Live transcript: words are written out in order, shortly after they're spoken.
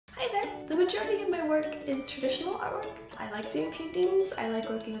The majority of my work is traditional artwork. I like doing paintings, I like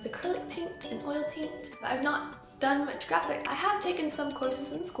working with acrylic paint and oil paint, but I've not done much graphic. I have taken some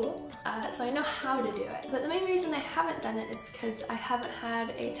courses in school, so I know how to do it. But the main reason I haven't done it is because I haven't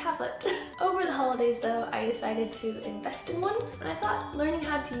had a tablet. Over the holidays though, I decided to invest in one, and I thought learning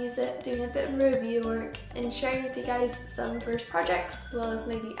how to use it, doing a bit of review work, and sharing with you guys some first projects, as well as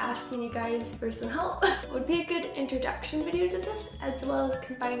maybe asking you guys for some help, would be a good introduction video to this, as well as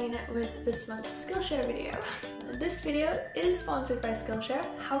combining it with this month's Skillshare video. This video is sponsored by Skillshare.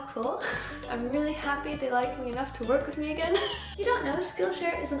 How cool. I'm really happy they like me enough to work with me again. If you don't know,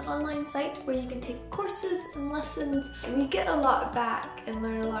 Skillshare is an online site where you can take courses and lessons, and you get a lot back and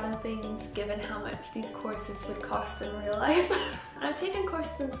learn a lot of things given how much these courses would cost in real life. I've taken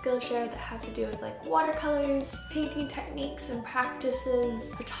courses in Skillshare that have to do with like watercolors, painting techniques and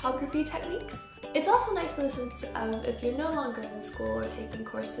practices, photography techniques. It's also nice in the sense of if you're no longer in school or taking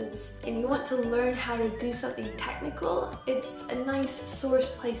courses and you want to learn how to do something technical, it's a nice source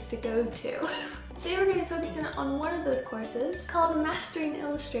place to go to. Today we're going to be focusing on one of those courses called Mastering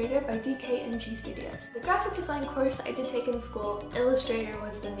Illustrator by DK&G Studios. The graphic design course I did take in school, Illustrator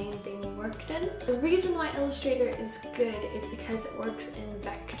was the main thing we worked in. The reason why Illustrator is good is because it works in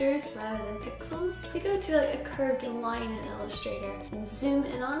vectors rather than pixels. If you go to like a curved line in Illustrator and zoom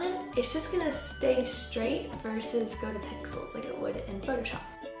in on it, it's just going to stay straight versus go to pixels like it would in Photoshop.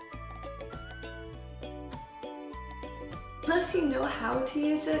 Unless you know how to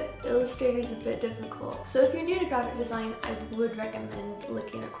use it, Illustrator is a bit difficult. So if you're new to graphic design, I would recommend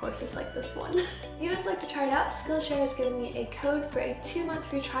looking at courses like this one. If you would like to try it out, Skillshare is giving me a code for a 2-month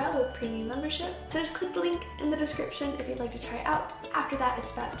free trial with premium membership. So just click the link in the description if you'd like to try it out. After that,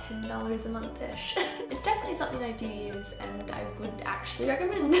 it's about $10 a month-ish. It's definitely something I do use and I would actually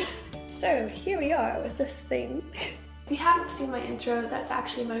recommend. So here we are with this thing. If you haven't seen my intro, that's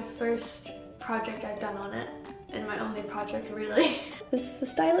actually my first project I've done on it. And my only project really. This is the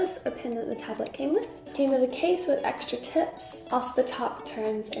stylus or pin that the tablet came with. Came with a case with extra tips. Also the top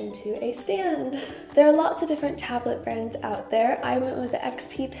turns into a stand. There are lots of different tablet brands out there. I went with the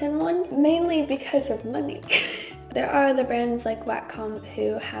XP pin one, mainly because of money. There are other brands like Wacom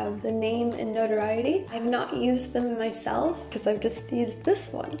who have the name and notoriety. I've not used them myself because I've just used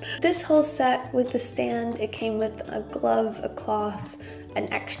this one. This whole set with the stand, it came with a glove, a cloth,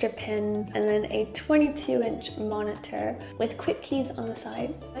 an extra pin, and then a 22-inch monitor with quick keys on the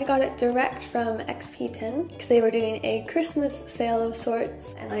side. I got it direct from XP Pin because they were doing a Christmas sale of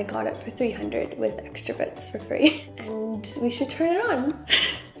sorts, and I got it for $300 with extra bits for free. And we should turn it on.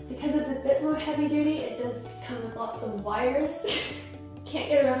 Because it's a bit more heavy duty, it does come with lots of wires. Can't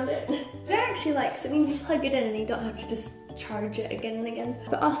get around it. But I actually like, because it means you plug it in and you don't have to just charge it again and again.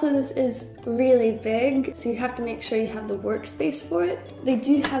 But also this is really big, so you have to make sure you have the workspace for it. They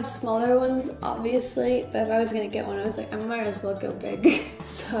do have smaller ones, obviously, but if I was gonna get one, I was like, I might as well go big.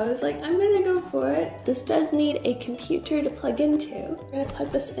 So I was like, I'm gonna go for it. This does need a computer to plug into. I'm gonna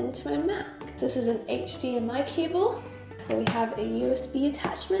plug this into my Mac. This is an HDMI cable, and we have a USB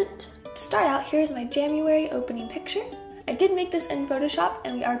attachment. To start out, here's my JAMuary opening picture. I did make this in Photoshop,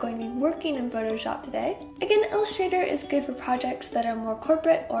 and we are going to be working in Photoshop today. Again, Illustrator is good for projects that are more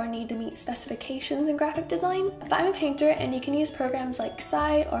corporate or need to meet specifications in graphic design. But I'm a painter, and you can use programs like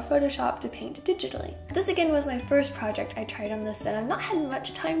Sai or Photoshop to paint digitally. This again was my first project I tried on this, and I've not had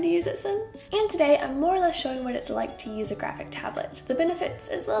much time to use it since. And today, I'm more or less showing what it's like to use a graphic tablet, the benefits,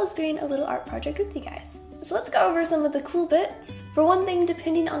 as well as doing a little art project with you guys. So let's go over some of the cool bits. For one thing,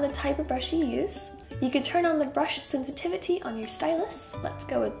 depending on the type of brush you use, you can turn on the brush sensitivity on your stylus. Let's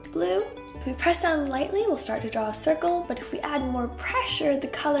go with blue. If we press down lightly, we'll start to draw a circle, but if we add more pressure, the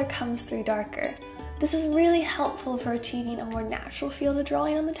color comes through darker. This is really helpful for achieving a more natural feel to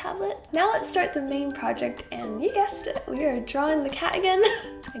drawing on the tablet. Now let's start the main project, and you guessed it, we are drawing the cat again.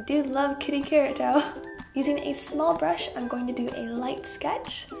 I do love kitty carrot though. Using a small brush, I'm going to do a light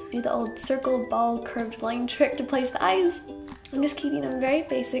sketch. Do the old circle, ball, curved line trick to place the eyes. I'm just keeping them very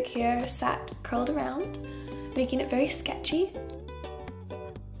basic here, sat curled around, making it very sketchy.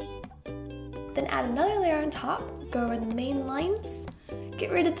 Then add another layer on top, go over the main lines,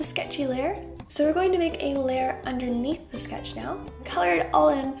 get rid of the sketchy layer. So we're going to make a layer underneath the sketch now. Color it all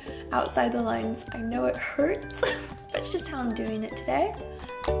in outside the lines. I know it hurts, but it's just how I'm doing it today.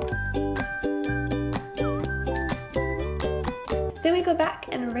 Then we go back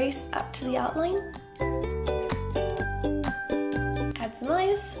and erase up to the outline. Add some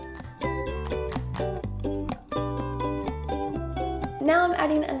eyes. Now I'm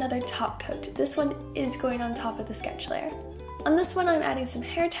adding another top coat. This one is going on top of the sketch layer. On this one, I'm adding some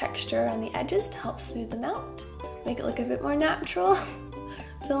hair texture on the edges to help smooth them out, make it look a bit more natural.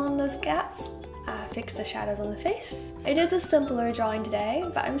 fill in those gaps, fix the shadows on the face. It is a simpler drawing today,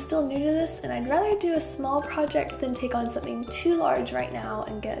 but I'm still new to this and I'd rather do a small project than take on something too large right now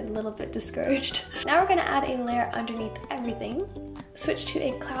and get a little bit discouraged. Now we're gonna add a layer underneath everything. Switch to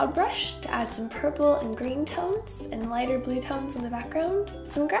a cloud brush to add some purple and green tones and lighter blue tones in the background,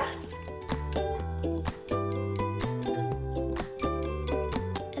 some grass.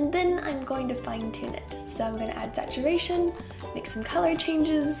 And then I'm going to fine tune it. So I'm gonna add saturation, make some color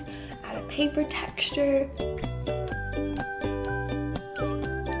changes, add a paper texture,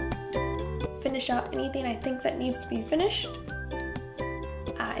 finish up anything I think that needs to be finished,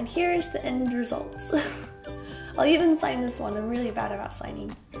 and here's the end results. I'll even sign this one, I'm really bad about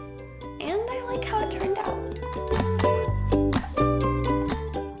signing. And I like how it turned out.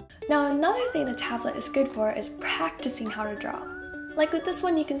 Now another thing the tablet is good for is practicing how to draw. Like with this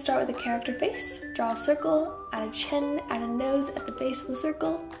one, you can start with a character face, draw a circle, add a chin, add a nose at the base of the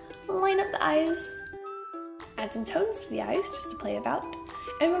circle, line up the eyes, add some tones to the eyes just to play about.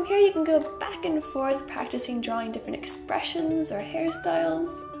 And from here you can go back and forth practicing drawing different expressions or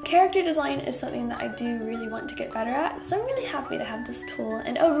hairstyles. Character design is something that I do really want to get better at, so I'm really happy to have this tool,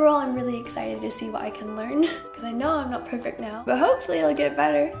 and overall I'm really excited to see what I can learn, because I know I'm not perfect now, but hopefully it'll get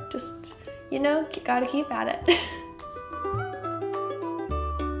better. Just, you know, gotta keep at it.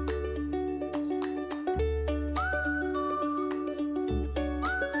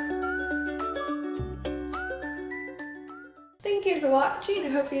 Thank you for watching. I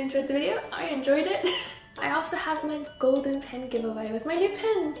hope you enjoyed the video. I enjoyed it. I also have my golden pen giveaway with my new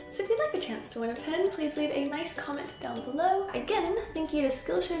pen. So if you'd like a chance to win a pen, please leave a nice comment down below. Again, thank you to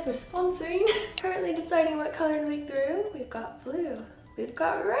Skillshare for sponsoring. Currently deciding what color to make the room. We've got blue, we've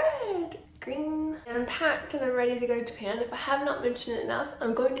got red, green. I'm packed and I'm ready to go to Japan. If I have not mentioned it enough,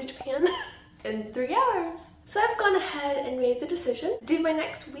 I'm going to Japan in 3 hours. So I've gone ahead and made the decision to do my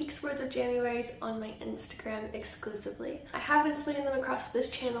next week's worth of JAMuaries on my Instagram exclusively. I have been splitting them across this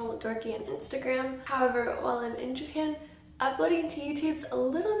channel, Dorky, and Instagram. However, while I'm in Japan, uploading to YouTube's a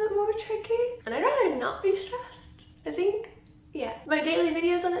little bit more tricky, and I'd rather not be stressed, I think. Yeah, my daily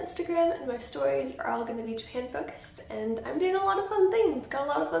videos on Instagram and my stories are all going to be Japan focused, and I'm doing a lot of fun things, got a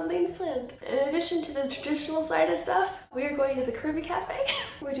lot of fun things planned. In addition to the traditional side of stuff, we are going to the Kirby Cafe.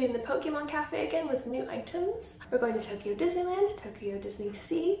 We're doing the Pokemon Cafe again with new items. We're going to Tokyo Disneyland, Tokyo Disney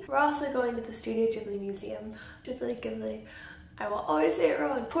Sea. We're also going to the Studio Ghibli Museum. Ghibli. I will always say it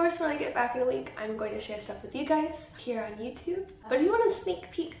wrong. Of course, when I get back in a week, I'm going to share stuff with you guys here on YouTube. But if you want a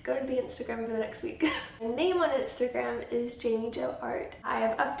sneak peek, go to the Instagram for the next week. My name on Instagram is JAMuary. I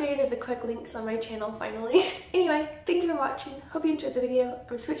have updated the quick links on my channel finally. Anyway, thank you for watching. Hope you enjoyed the video.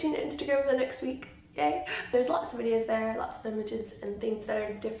 I'm switching to Instagram for the next week. Yay! There's lots of videos there, lots of images, and things that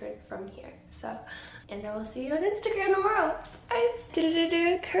are different from here. So, and I will see you on Instagram tomorrow.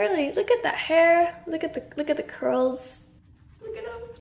 Guys, curly. Look at that hair. Look at the curls.